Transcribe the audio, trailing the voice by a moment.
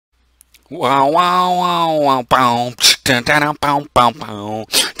Wow, wow, wow, wow, boom. Dun, dun, dun, boom, boom, boom.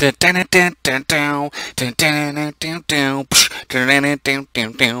 Dun, dun, dun, dun, dun, dun, dun, dun, dun, dun, dun, dun, dun,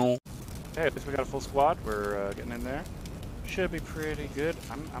 dun, dun. Hey, at least we got a full squad. We're getting in there. Should be pretty good.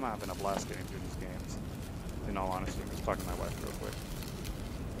 I'm having a blast getting through these games. In all honesty, I'm just talking to my wife real quick.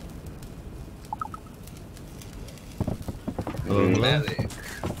 Medic.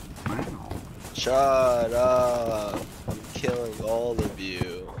 Wow. Shut up. I'm killing all of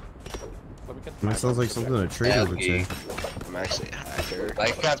you. That sounds like something a trader would say. I'm actually a hacker. I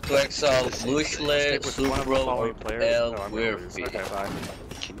have to exile Lushle, Stick with one of the Supro, following or players. Oh, I'm gonna lose. Elwirfy. Okay, bye.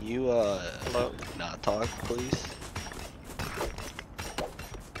 Can you, not talk, please?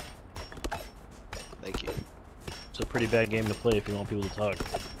 Thank you. It's a pretty bad game to play if you want people to talk.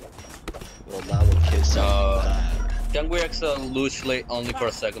 Well, now we'll kiss Can we exile Lushle only for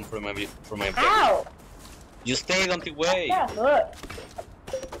a second for my Ow! You stayed on the way! Yeah, look.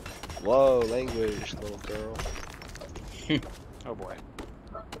 Whoa, language, little girl. Oh boy.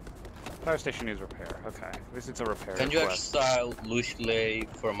 Fire station needs repair. Okay, at least it's a repair. Can you request. exile Lushle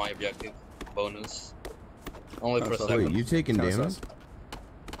for my objective bonus? Only for a Wait, second. you taking damage?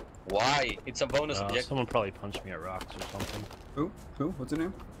 Why? It's a bonus objective. Someone probably punched me at rocks or something. Who? What's her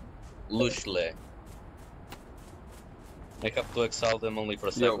name? Lushle. I have to exile them only for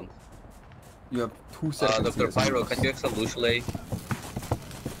a Yo, second. You have 2 seconds. Dr. Pyro, can you exile Lushle?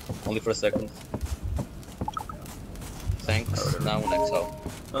 Only for a second. Thanks. Now on exile.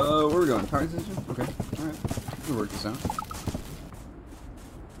 Where are we going? Power station? Okay. Alright. We'll work this out.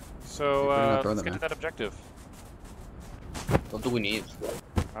 So, You're not throwing let's that, get to man. that objective. What do we need?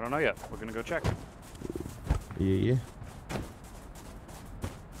 I don't know yet. We're gonna go check. Yeah.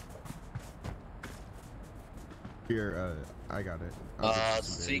 Here, I got it. I'll get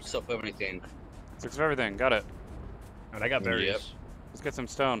some 6 of everything. 6 of everything. Got it. And I got berries. Yep. Let's get some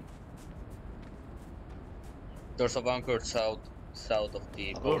stone. There's a bunker south of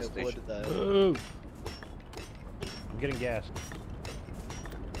the power What station. did that? Ooh. I'm getting gassed.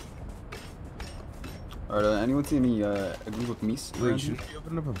 Alright, anyone see any, a group of meese? Wait, around should here? we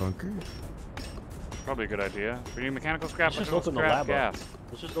open up a bunker? Probably a good idea. We need mechanical scrap. Let's just mechanical open the scrap, lab up. gas.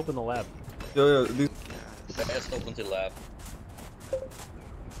 Let's just open the lab. Yo, these... Let's open the lab.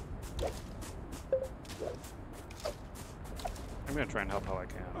 I'm gonna try and help how I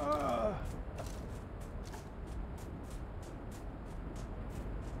can.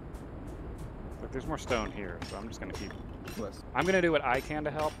 Look, there's more stone here, so I'm just gonna keep. West. I'm gonna do what I can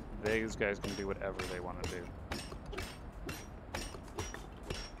to help. These guys can do whatever they want to do.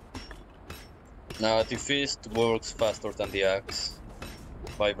 Now the fist works faster than the axe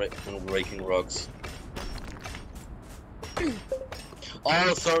by breaking rocks.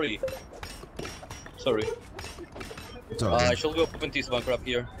 Oh, sorry. It's all good. Shall we open this bunker up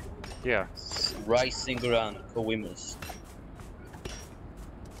here? Yeah. Rising and Cowimus.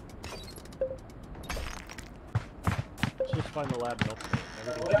 Let's just find the lab and open it.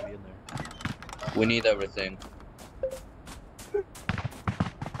 Everything should be in there. We need everything.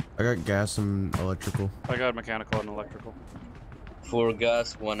 I got gas and electrical. I got mechanical and electrical. 4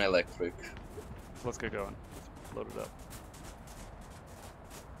 gas, 1 electric. Let's get going. Let's load it up.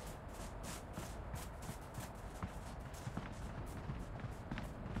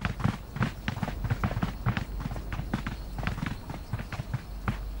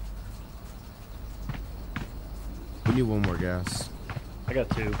 We need one more gas. I got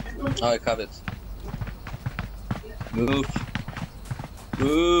 2. Oh, I have it. Move.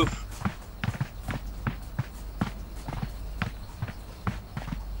 Move.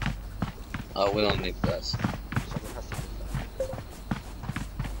 Oh, we don't need gas. Someone has to do that.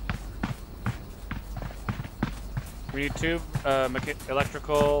 We need 2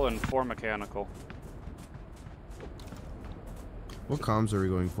 electrical and 4 mechanical. What comms are we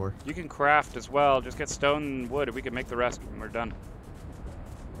going for? You can craft as well. Just get stone and wood, and we can make the rest, and we're done.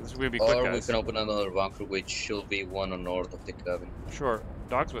 This is gonna be quick, Or we guys. can open another bunker, which should be one on north of the cabin. Sure.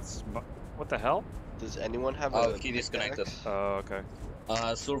 Dogs with what the hell? Does anyone have Oh, a he disconnected. pickaxe? Oh, okay.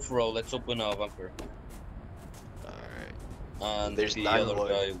 Surf row, let's open a bunker. Alright. And There's the 9 other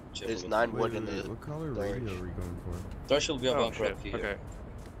wood. guy. There's 9 wood in Wait, the... what color storage. radio are we going for? There should be a Oh bunker shit. up here. Okay.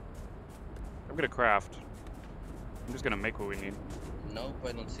 I'm gonna craft. I'm just gonna make what we need. Nope,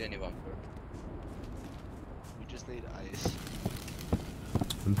 I don't see any bunker. We just need ice.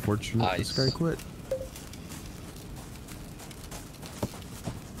 Unfortunate, this guy Ice. quit.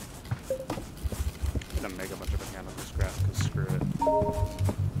 I'm gonna make a bunch of mechanical scrap, cause screw it.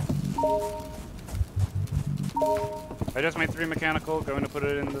 I just made 3 mechanical, going to put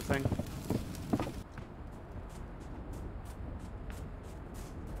it in the thing.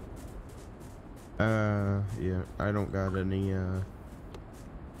 Yeah, I don't got any,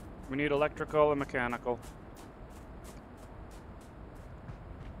 We need electrical and mechanical.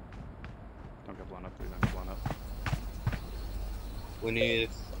 Don't get blown up, please don't get blown up. We need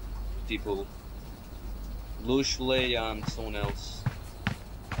people. Lushley and someone else.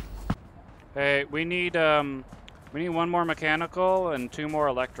 Hey, we need one more mechanical and 2 more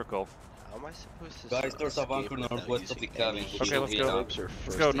electrical. How am I supposed to Guys, there's a bunker northwest of the cabin. Okay, let's go.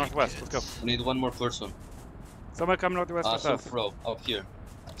 Let's go northwest. Let's go. We need one more person. Someone come northwest with us. Surf row, up here.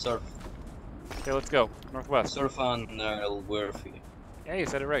 Surf. Okay, let's go. Northwest. Surf and Elwirfy. Yeah, you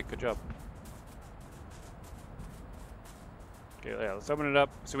said it right. Good job. Okay, yeah, let's open it up.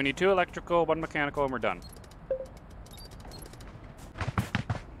 So we need 2 electrical, 1 mechanical, and we're done.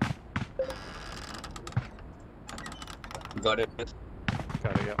 Got it.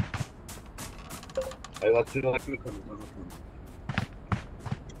 Got it, yeah. I got 2 electrical.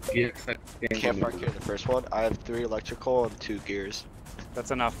 Campfire gear, the first one. I have 3 electrical and 2 gears. That's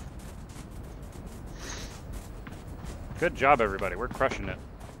enough. Good job, everybody. We're crushing it.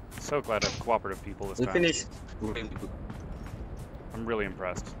 So glad I have cooperative people this We time. finished. Really good. I'm really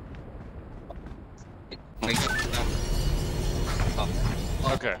impressed.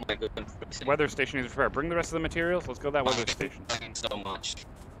 Okay. My goodness. Weather station is prepared. Bring the rest of the materials. Let's go to that weather station. Thanks so much.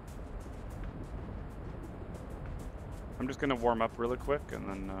 I'm just gonna warm up really quick and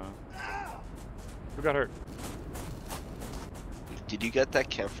then. Who got hurt? Did you get that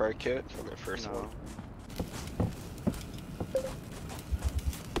campfire kit from the first No. one?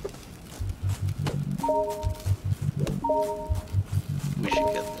 We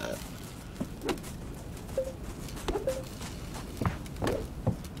should get that.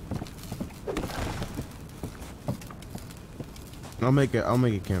 I'll make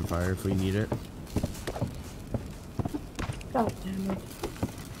a campfire if we need it. God damn it.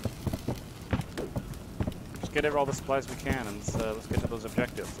 Just get all the supplies we can and let's get to those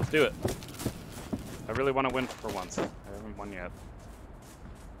objectives. Let's do it. I really want to win for once. I haven't won yet.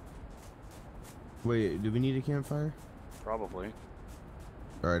 Wait, do we need a campfire? Probably.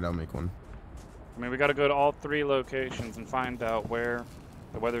 Alright, I'll make one. I mean, we got to go to all 3 locations and find out where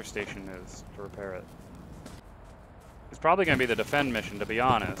the weather station is to repair it. It's probably going to be the defend mission, to be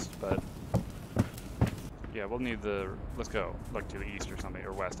honest, but yeah, we'll need the. Let's go, like to the east or something,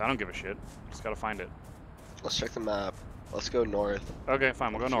 or west. I don't give a shit. Just gotta find it. Let's check the map. Let's go north. Okay,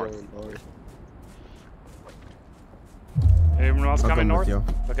 fine. We'll go north. North. Anyone else I'll coming come north? with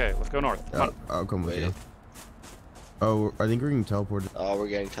you. Okay, let's go north. Come on. I'll come with Wait. you. Oh, I think we're getting teleported. Oh, we're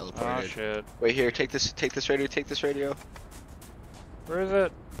getting Oh teleported. shit. Wait here, take this radio, take this radio. Where is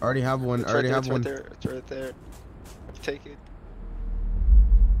it? I already have one. It's I already right have there, one. It's right there. It's right there. Take it.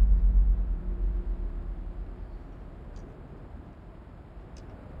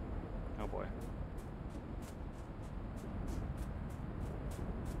 Oh boy.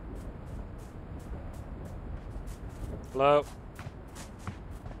 Hello.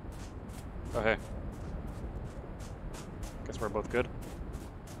 Oh hey. Guess we're both good.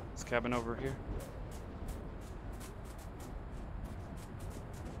 This cabin over here.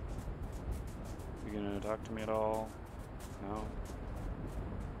 You gonna talk to me at all? No.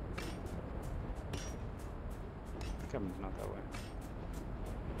 The cabin's not that way.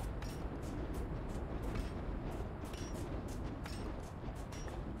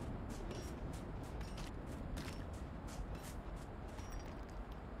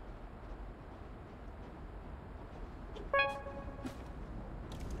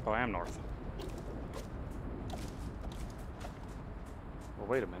 Oh, I am north. Well,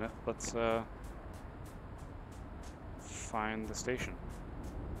 wait a minute. Let's, find the station.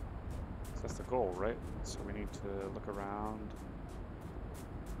 So that's the goal, right? So we need to look around.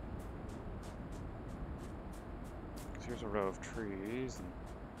 'Cause here's a row of trees, and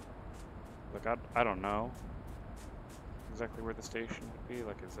like I don't know exactly where the station would be.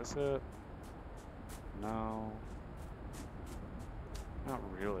 Like, is this it? No, not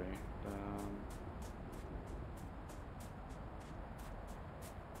really.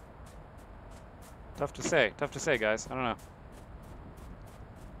 Tough to say, guys. I don't know.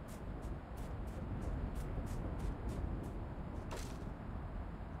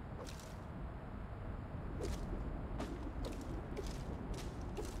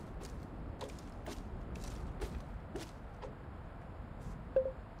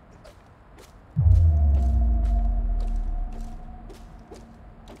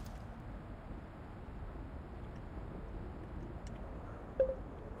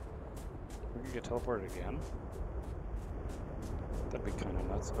 We could get teleported again? That'd be kind of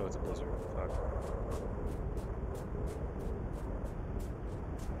nuts. Oh, it's a blizzard. Fuck.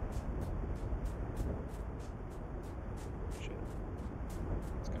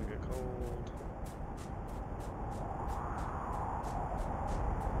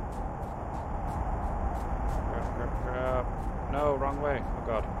 way. Oh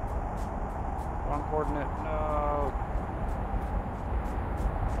god. Wrong coordinate. No.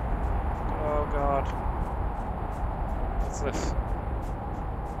 Oh god. What's this?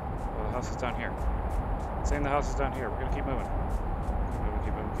 Oh, the house is down here. It's saying the house is down here. We're gonna keep moving. Keep moving,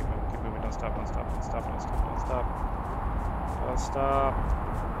 keep moving, keep moving, keep moving. Don't stop, don't stop, don't stop, don't stop, don't stop. Don't stop.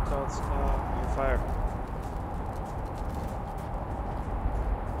 Don't stop. You're fire.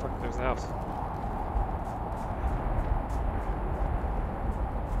 Fuck, there's the house.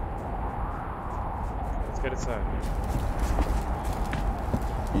 Okay, let's get inside.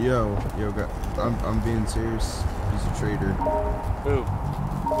 Yo, I'm being serious. He's a traitor. Who?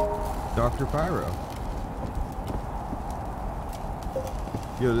 Dr. Pyro.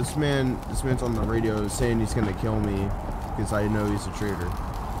 Yo, this man's on the radio saying he's gonna kill me because I know he's a traitor.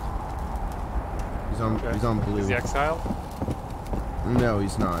 He's on blue. Is he exiled? No,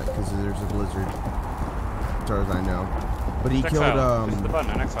 he's not, because there's a blizzard. As far as I know. But he It's killed exile. Just the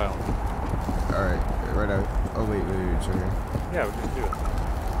button, an exile. Alright, right out. Oh wait, it's right here. Yeah, we just do it.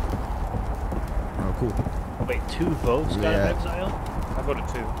 Oh cool. Oh wait, 2 votes got Yeah. an exile? I voted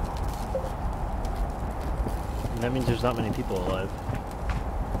 2. And that means there's not many people alive.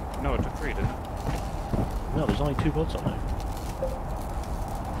 No, it took 3, didn't it? No, there's only 2 votes on there.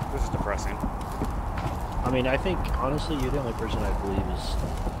 This is depressing. I mean, I think, honestly, you're the only person I believe is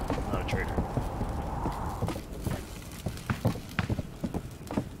not a traitor.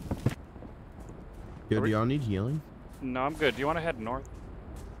 Yo, do y'all need healing? No, I'm good. Do you want to head north?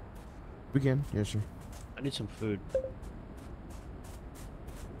 We can, yeah, sure. I need some food.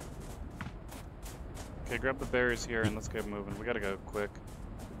 Okay, grab the berries here and let's get moving. We gotta go quick.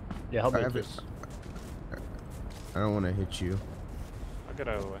 Yeah, help me with have it. this. I don't want to hit you. I'll get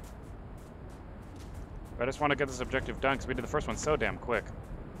out of the way. I just want to get this objective done because we did the first one so damn quick.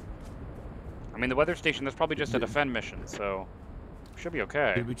 I mean, the weather station, that's probably just a defend mission, so we should be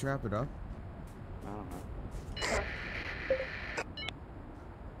okay. Did we trap it up? I don't know.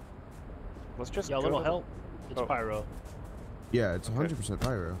 Let's just Yeah, a go little to- help. It's Oh. Pyro. Yeah, it's 100%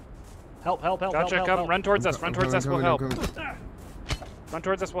 pyro. Help, help, help, Gotcha, help, come, help, run towards us, run towards us, we'll help. coming. Run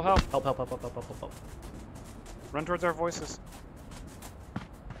towards us, we'll help. help, help, help, help, help, help, help, help. Run towards our voices.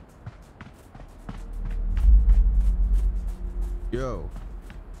 Yo,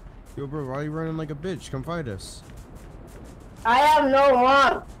 bro, why are you running like a bitch? Come fight us. I have no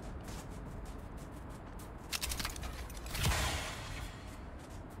one.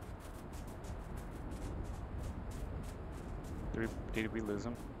 Did we lose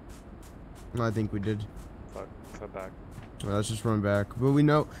him? I think we did. Fuck, let's head back. Well, let's just run back. But we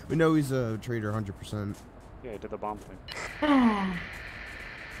know he's a traitor 100%. Yeah, he did the bomb thing.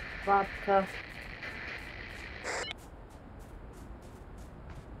 Vodka.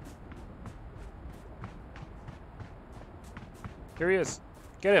 Here he is.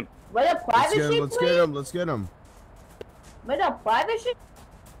 Get him. Where the private ship, Let's please? get him. Let's get him. Where the private ship?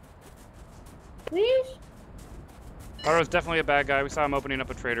 Please? Pyro's definitely a bad guy. We saw him opening up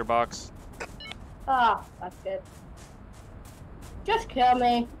a trader box. Ah, that's good. Just kill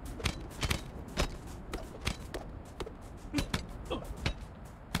me.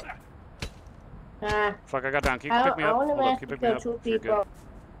 Fuck, I got down. Can you I pick me up? want Hold up, to can you pick me kill up? 2 If you're good. people.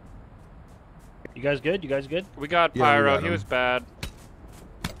 You guys good? You guys good? We got Yeah, we Pyro. got He him. was bad.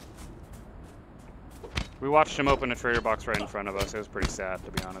 We watched him open a trader box right in front of us. It was pretty sad,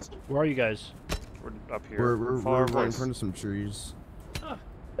 to be honest. Where are you guys? We're up here. We're Follow our right in voice. front of some trees.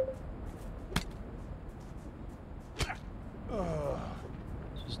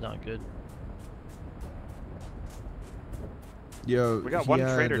 This is not good. Yo, We got he one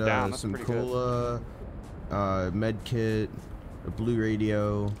had, trader down, that's some pretty good. cola, med kit, a blue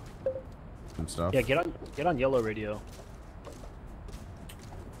radio, and stuff. Yeah, get on yellow radio.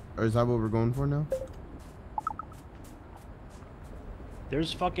 Or is that what we're going for now?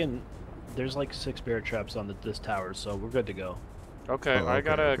 There's like 6 bear traps on this tower, so we're good to go. Okay, Oh, I okay,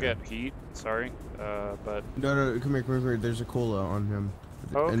 gotta okay. get heat. Sorry, but No, come here. There's a cola on him.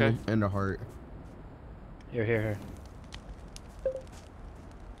 Oh, okay. And a heart. Here.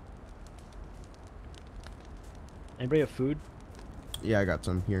 Anybody have food? Yeah, I got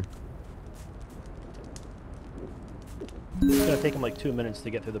some here. It's gonna take them like 2 minutes to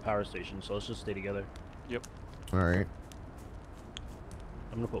get through the power station, so let's just stay together. yep. All right.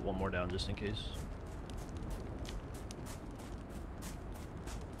 I'm gonna put one more down just in case.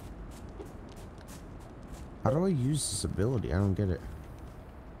 How do I use this ability? I don't get it.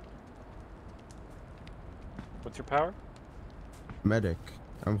 What's your power? Medic.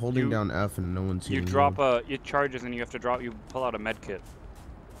 I'm holding You- down F and no one's You seeing drop me. it charges and you have to drop. You pull out a med kit.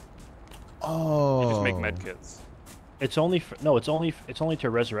 Oh. You just make med kits. It's only for, no. It's only to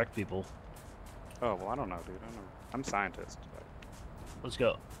resurrect people. Oh well, I don't know, dude. I don't know. I'm a scientist. Let's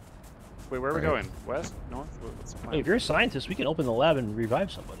go. Wait, where are we going? West? North? What's the plan? Wait, if you're a scientist, we can open the lab and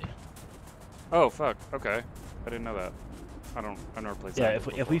revive somebody. Oh fuck. Okay. I didn't know that. I never played. Yeah,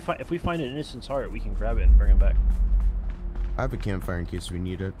 scientist if we find an innocent's heart, we can grab it and bring him back. I have a campfire in case we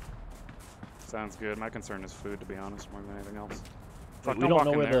need it. Sounds good. My concern is food, to be honest, more than anything else. Fuck, Fuck, we don't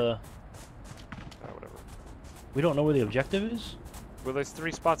know walk in where there. the Whatever. we don't know where the objective is. Well, there's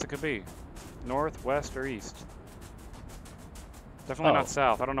 3 spots it could be: north, west, or east. Definitely Oh. not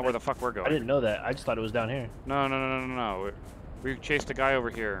south. I don't know where the fuck we're going. I didn't know that. I just thought it was down here. No. We chased a guy over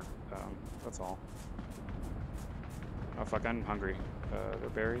here. That's all. Oh fuck, I'm hungry. There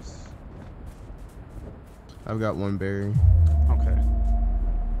berries? I've got 1 berry. Okay.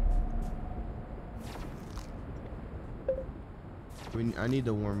 I need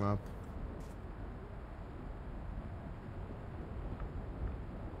to warm up.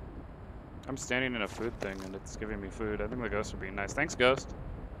 I'm standing in a food thing and it's giving me food. I think the ghosts are being nice. Thanks, Ghost.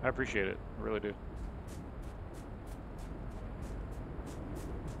 I appreciate it. I really do.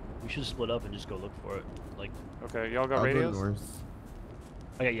 We should split up and just go look for it. Like, Okay, y'all got I'll radios? go north.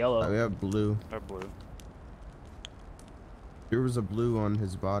 I got yellow. We have blue. I have blue. There was a blue on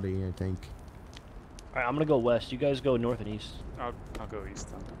his body, I think. Alright, I'm gonna go west. You guys go north and east. I'll go east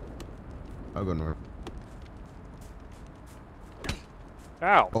then. I'll go north.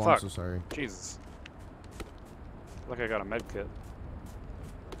 Ow! Oh, Fuck. I'm so sorry. Jesus. Look, I got a med kit.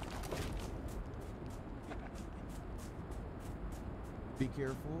 Be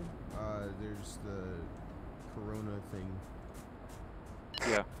careful. There's the corona thing.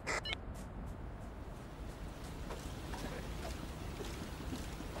 Yeah.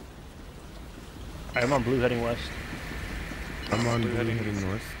 Alright, I'm on blue heading west. I'm on blue heading heading east.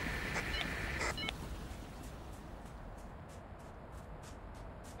 north.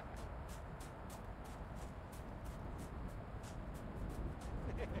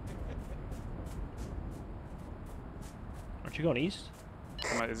 Aren't you going east?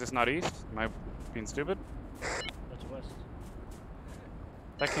 Is this not east? Am I being stupid? That's west.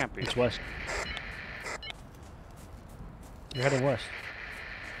 That can't be. It's west. You're heading west.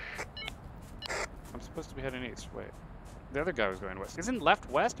 I'm supposed to be heading east. Wait. The other guy was going west. Isn't left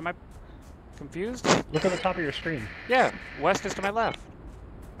west? Am I confused? Look at the top of your screen. Yeah, west is to my left.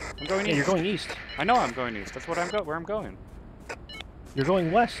 I'm going Yeah, east. you're going east. I know I'm going east. That's what where I'm going. You're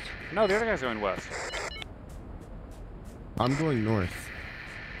going west. No, the other guy's going west. I'm going north.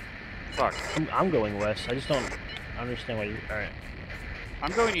 Fuck. I'm going west. I just don't understand why you. Alright.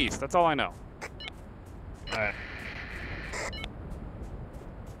 I'm going east. That's all I know. Alright.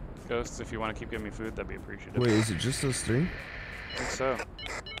 Ghosts, if you want to keep giving me food, that'd be appreciative. Wait, is it just those 3? I think so.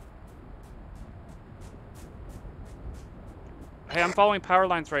 Hey, I'm following power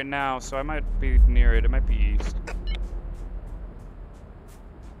lines right now, so I might be near it. It might be east.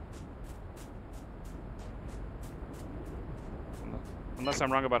 Unless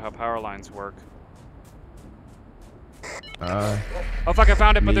I'm wrong about how power lines work. Oh fuck, I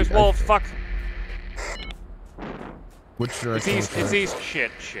found it, but there's wolves. Fuck. Which It's direction? east. It's east.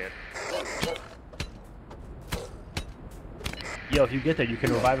 Shit. Yo, if you get there, you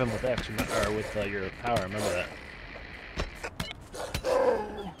can revive him with X, or with your power. Remember that.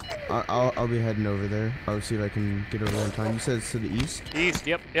 I'll be heading over there. I'll see if I can get over in time. You said it's to the east? East.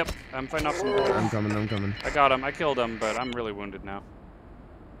 Yep. I'm fighting off some wolves. I'm coming. I got him. I killed him, but I'm really wounded now.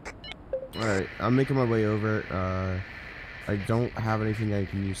 Alright, I'm making my way over. I don't have anything I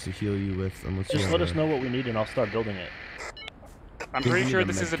can use to heal you with unless you Just have let us know what we need, and I'll start building it. I'm Give pretty me sure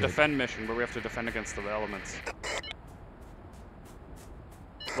the this is a med kit. defend mission where we have to defend against the elements.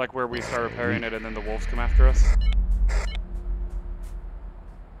 Like where we start repairing it and then the wolves come after us.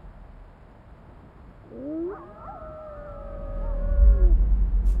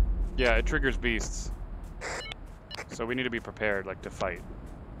 Yeah, it triggers beasts. So we need to be prepared, like, to fight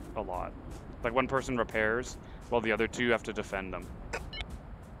a lot. Like, one person repairs, while the other 2 have to defend them.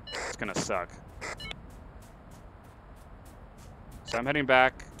 It's gonna suck. So I'm heading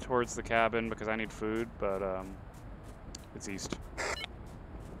back towards the cabin because I need food, but, it's east.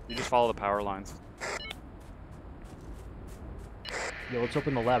 You just follow the power lines. Yo, let's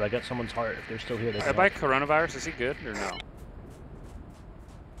open the lab. I got someone's heart. If they're still here, they I can buy help. coronavirus, is he good or no?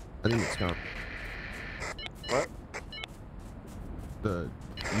 I think it's gone. What?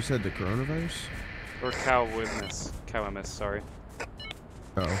 You said the coronavirus? Or cow-emis, sorry.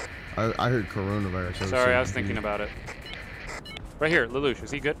 Oh, I heard coronavirus. Sorry, I was thinking about it. Right here, Lelouch,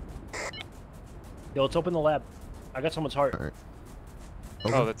 is he good? Yo, let's open the lab. I got someone's heart. Alright.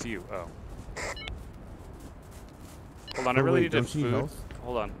 Oh, that's you. Oh. Hold on, I Oh, really wait, need don't you food. need health?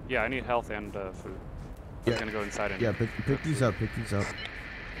 Hold on. Yeah, I need health and food. I'm Yeah. gonna go inside and Yeah, pick these up. Pick these up.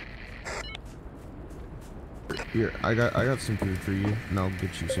 Here, I got some food for you, and I'll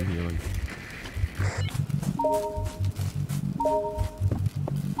get you some healing.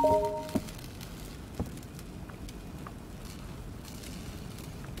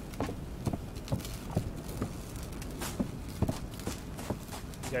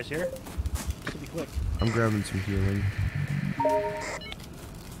 You guys here? This will be quick. I'm grabbing some healing.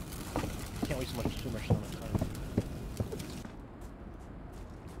 Can't waste too much time.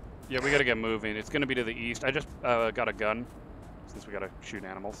 Yeah, we gotta get moving. It's gonna be to the east. I just got a gun, since we gotta shoot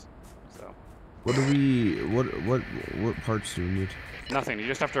animals. So What do we? What parts do we need? nothing. You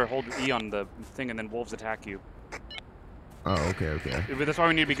just have to hold E on the thing, and then wolves attack you. Oh, okay, okay. That's why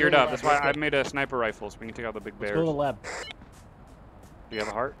we need to be geared up. That's why I've made a sniper rifle, so we can take out the big Let's bears. go to the lab. Do you have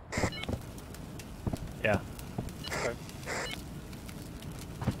a heart? Yeah. Okay.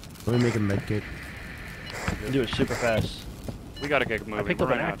 Let me make a med kit. You do it super fast. We gotta get moving. I picked We're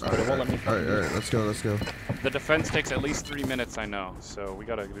up an running axe, out but of it won't let me. All right, let's go, let's go. time. The defense takes at least 3 minutes, I know. So we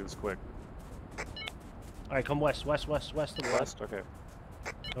gotta do this quick. All right, come west to the west. West? Okay.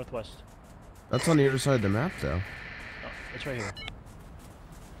 Northwest. That's on the other side of the map, though. Oh, it's right here.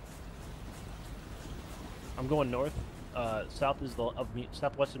 I'm going north. South is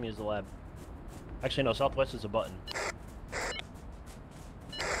southwest of me is the lab. Actually, no, southwest is a button.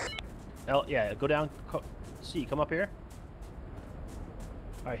 Yeah, go down. C, come up here.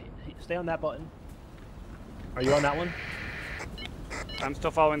 All right, stay on that button. Are you on that one? I'm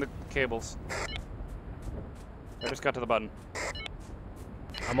still following the cables. I just got to the button.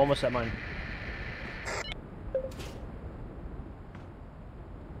 I'm almost at mine.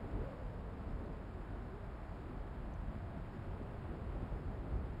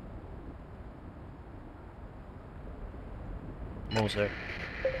 I'm almost there.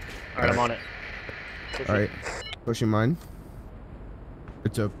 All right, I'm on it. All right, pushing mine.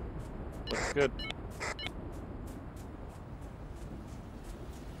 It's up. Looks good.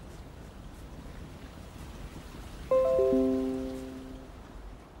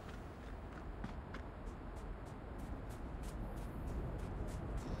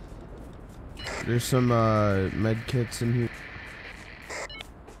 There's some med kits in here.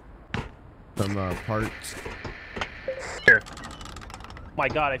 Some parts. Here. My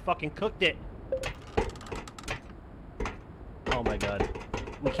God, I fucking cooked it. Oh my God.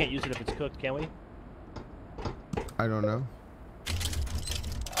 We can't use it if it's cooked, can we? I don't know.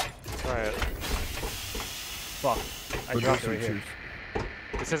 Try it. Fuck. I But dropped it there's right some here. juice.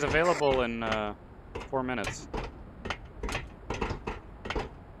 It says available in 4 minutes.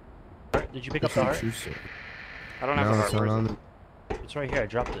 Alright, did you pick There's up the some heart? juice there. I don't have No, a it's heart. not Where is on. it? It's right here, I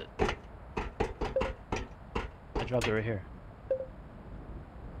dropped it. I dropped it right here.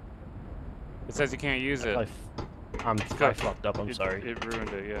 It says you can't use it. I fucked up, I'm sorry. It ruined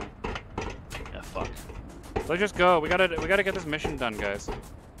it, yeah. Yeah, fuck. Let's just go. We gotta get this mission done, guys.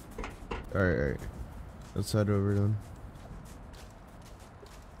 Alright. Let's head over then.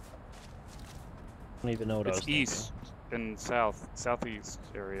 I don't even know what I was It's thinking. east and southeast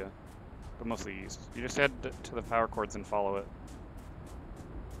area, but mostly east. You just head to the power cords and follow it.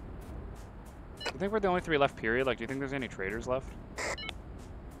 I think we're the only 3 left, period. Like, do you think there's any traders left?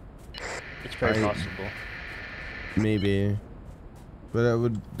 It's very possible. Maybe.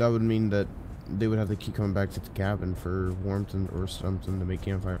 But that would mean that they would have to keep coming back to the cabin for warmth or something to make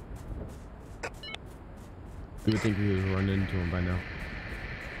campfire. You would think we would run into them by now.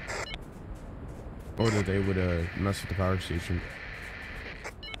 Or that they would mess with the power station.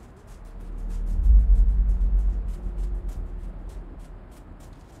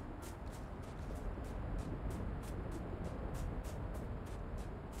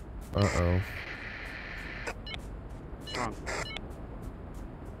 Uh-oh. What's wrong?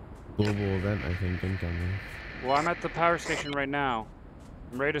 Global event, I think, incoming. Well, I'm at the power station right now.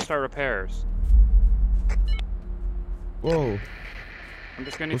 I'm ready to start repairs. Whoa! I'm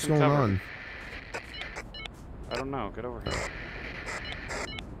just gonna need What's some going cover. on? I don't know. Get over here.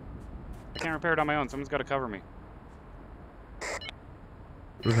 I can't repair it on my own. Someone's got to cover me.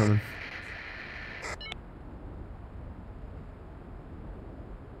 We're coming.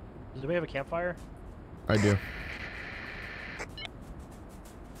 Do we have a campfire? I do.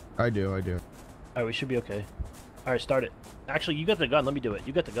 I do. Alright, we should be okay. Alright, start it. Actually, you got the gun. Let me do it.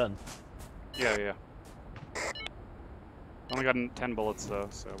 You got the gun. Yeah. Only got 10 bullets though,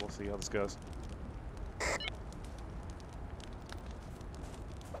 so we'll see how this goes.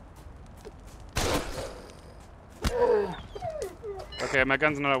 Okay, my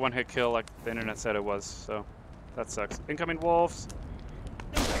gun's not a one-hit kill like the internet said it was, so That sucks. Incoming wolves.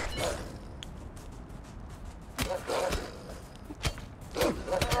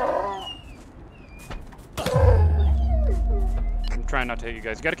 I'm trying not to hit you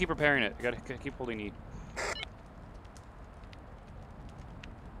guys. You gotta keep repairing it. You gotta keep holding E.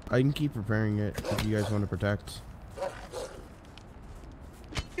 I can keep repairing it if you guys want to protect.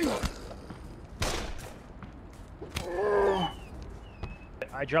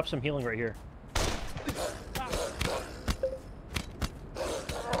 I dropped some healing right here.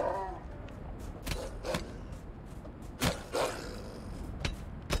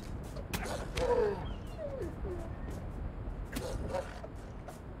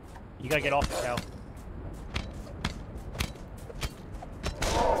 You gotta get off the cow.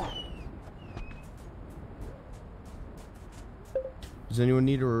 Does anyone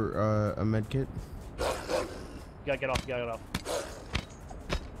need a med kit? You gotta get off, you gotta get off.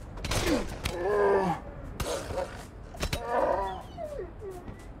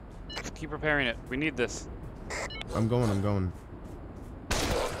 Keep repairing it. We need this. I'm going.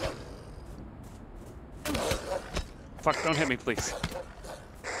 Fuck, don't hit me, please.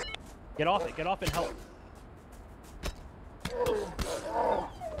 Get off and help.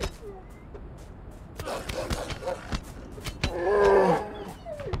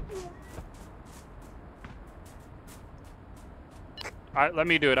 Alright, let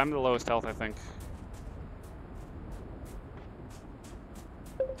me do it. I'm the lowest health, I think.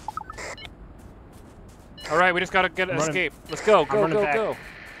 Alright, we just gotta get escape. Let's go, go.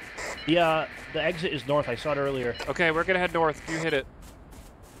 The exit is north. I saw it earlier. Okay, we're gonna head north. You hit it.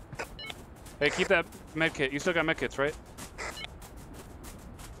 Hey, keep that med kit. You still got med kits, right?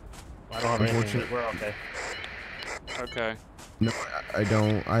 I don't have anything. We're okay. Okay. No, I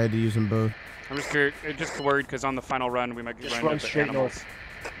don't. I had to use them both. I'm just curious, just worried because on the final run we might get Just run run into straight animals. north.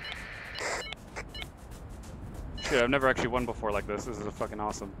 Shit, I've never actually won before like this. This is fucking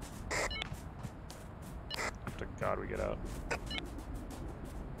awesome. Thank God we get out.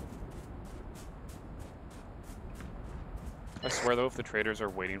 I swear though, if the traders are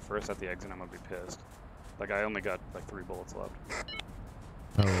waiting for us at the exit, I'm gonna be pissed. Like, I only got like 3 bullets left.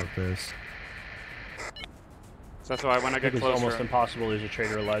 I love this. So that's why when I get It's closer... almost impossible there's a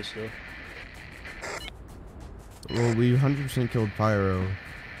trader alive still. Well, we 100% killed Pyro.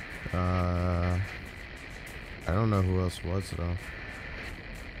 I don't know who else was though.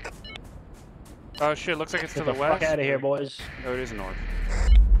 Oh shit, looks like it's to Get the the west. fuck out of here, boys. Oh, it is north.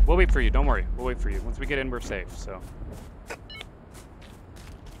 We'll wait for you, don't worry. We'll wait for you. Once we get in, we're safe, so...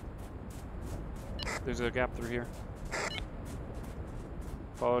 There's a gap through here.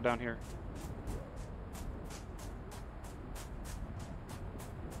 Follow down here.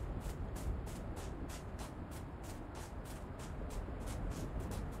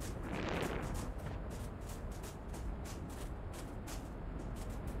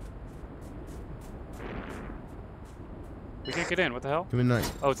 We can't get in, what the hell? Give me 9.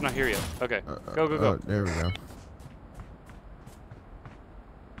 Oh, it's not here yet. Okay, go, go, go. Oh, there we go.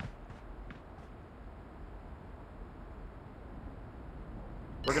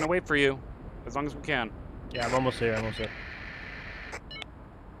 We're gonna wait for you, as long as we can. Yeah, I'm almost there,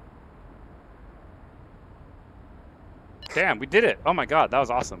 Damn, we did it! Oh my god, that was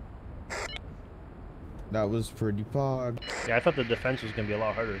awesome. That was pretty pog. Yeah, I thought the defense was gonna be a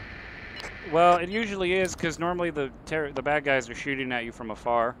lot harder. Well, it usually is, because normally the bad guys are shooting at you from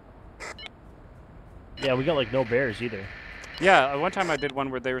afar. Yeah, we got like no bears either. Yeah, one time I did one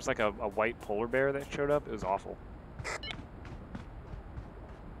where there was like a white polar bear that showed up. It was awful.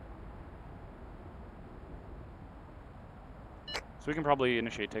 So we can probably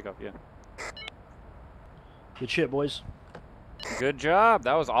initiate takeoff, yeah. Good shit, boys. Good job.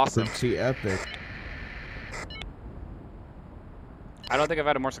 That was awesome. Pretty epic. I don't think I've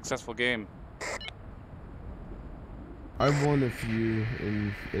had a more successful game. I've won a few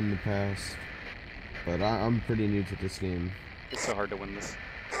in the past, but I'm pretty new to this game. It's so hard to win this.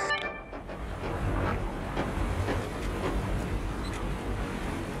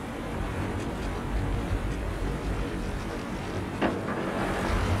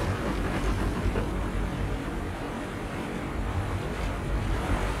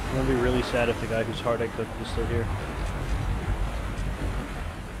 I'm gonna be really sad if the guy whose heart I cooked is still here.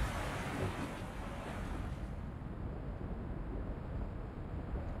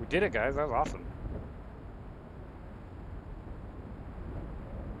 We did it, guys. That was awesome.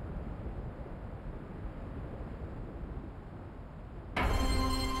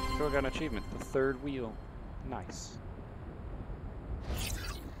 So we got an achievement. The third wheel. Nice.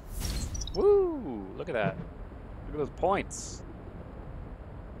 Woo! Look at that. Look at those points.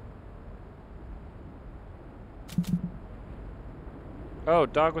 Oh,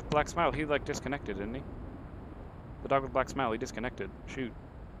 dog with black smile. He like disconnected, didn't he? The dog with black smile. He disconnected. Shoot.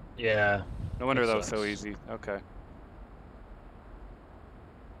 Yeah. No wonder That that was so sucks. easy. Okay.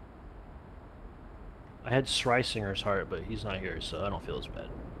 I had Schreisinger's heart, but he's not here, so I don't feel as bad.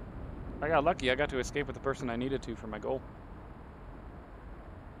 I got lucky. I got to escape with the person I needed to for my goal.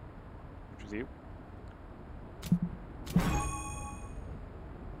 Which was you.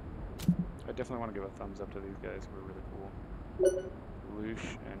 I definitely want to give a thumbs up to these guys who are really cool.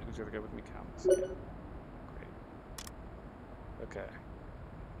 Loosh, and who's the other guy with me? Counts. Yeah. Great. Okay.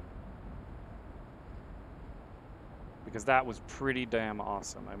 Because that was pretty damn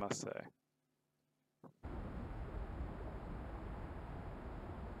awesome, I must say.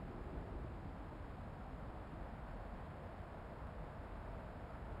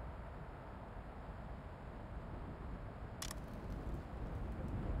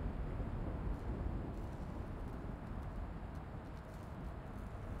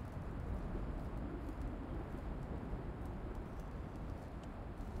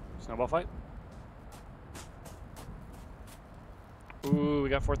 Snowball fight. Ooh, we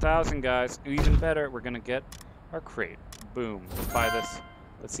got 4,000, guys. Even better, we're gonna get our crate. Boom. Let's buy this.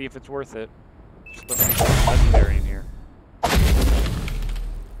 Let's see if it's worth it. Just let's see something legendary in here.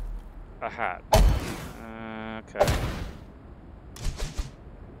 A hat. Okay.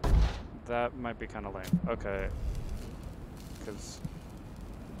 That might be kind of lame. Okay. Because...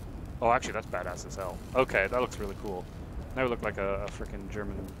 Oh, actually, that's badass as hell. Okay, that looks really cool. Now we look like a freaking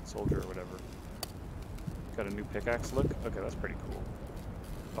German soldier or whatever. Got a new pickaxe look? Okay, that's pretty cool.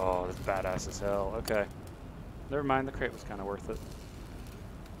 Oh, that's badass as hell. Okay. Never mind, the crate was kind of worth it.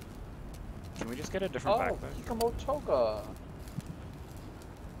 Can we just get a different backpack? Hikamo Toga.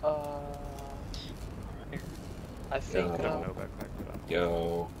 I think. Could have no backpack, but I don't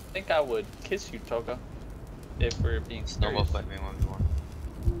Yo. I think I would kiss you, Toga. If we're being Snowball serious. fight me 1v1.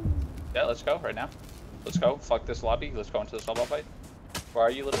 Yeah, let's go right now. Let's go. Fuck this lobby. Let's go into the snowball fight. Where are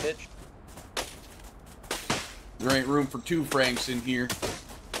you, little bitch? There ain't room for 2 Franks in here.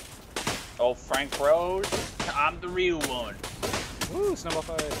 Oh, Frank Rose. I'm the real one. Ooh, snowball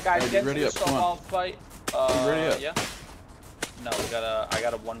fight. Guys, Hey, get ready to the up, come on. snowball fight. You ready up? Yeah. No, I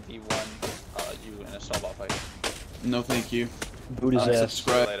got a 1v1 you in a snowball fight. No, thank you. Boot his ass. See you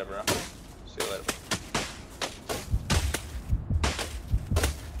Subscribe. later, bro. See you later.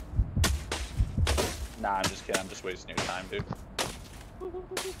 Nah, I'm just kidding. I'm just wasting your time, dude.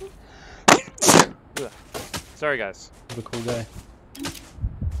 Ugh. Sorry, guys. What a cool guy.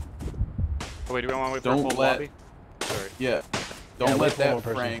 Oh, wait, do we want to wait for a Don't full let- lobby? Sorry. Yeah. Don't wait let for one that more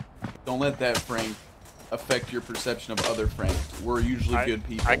person. Frank. Don't let that Frank affect your perception of other Franks. We're usually good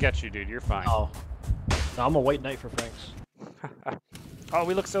people. I get you, dude. You're fine. Oh. No, I'm a white knight for Franks. Oh,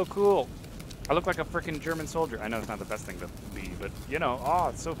 we look so cool. I look like a freaking German soldier. I know it's not the best thing to be, but, you know, oh,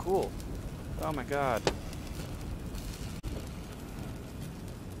 it's so cool. Oh, my God.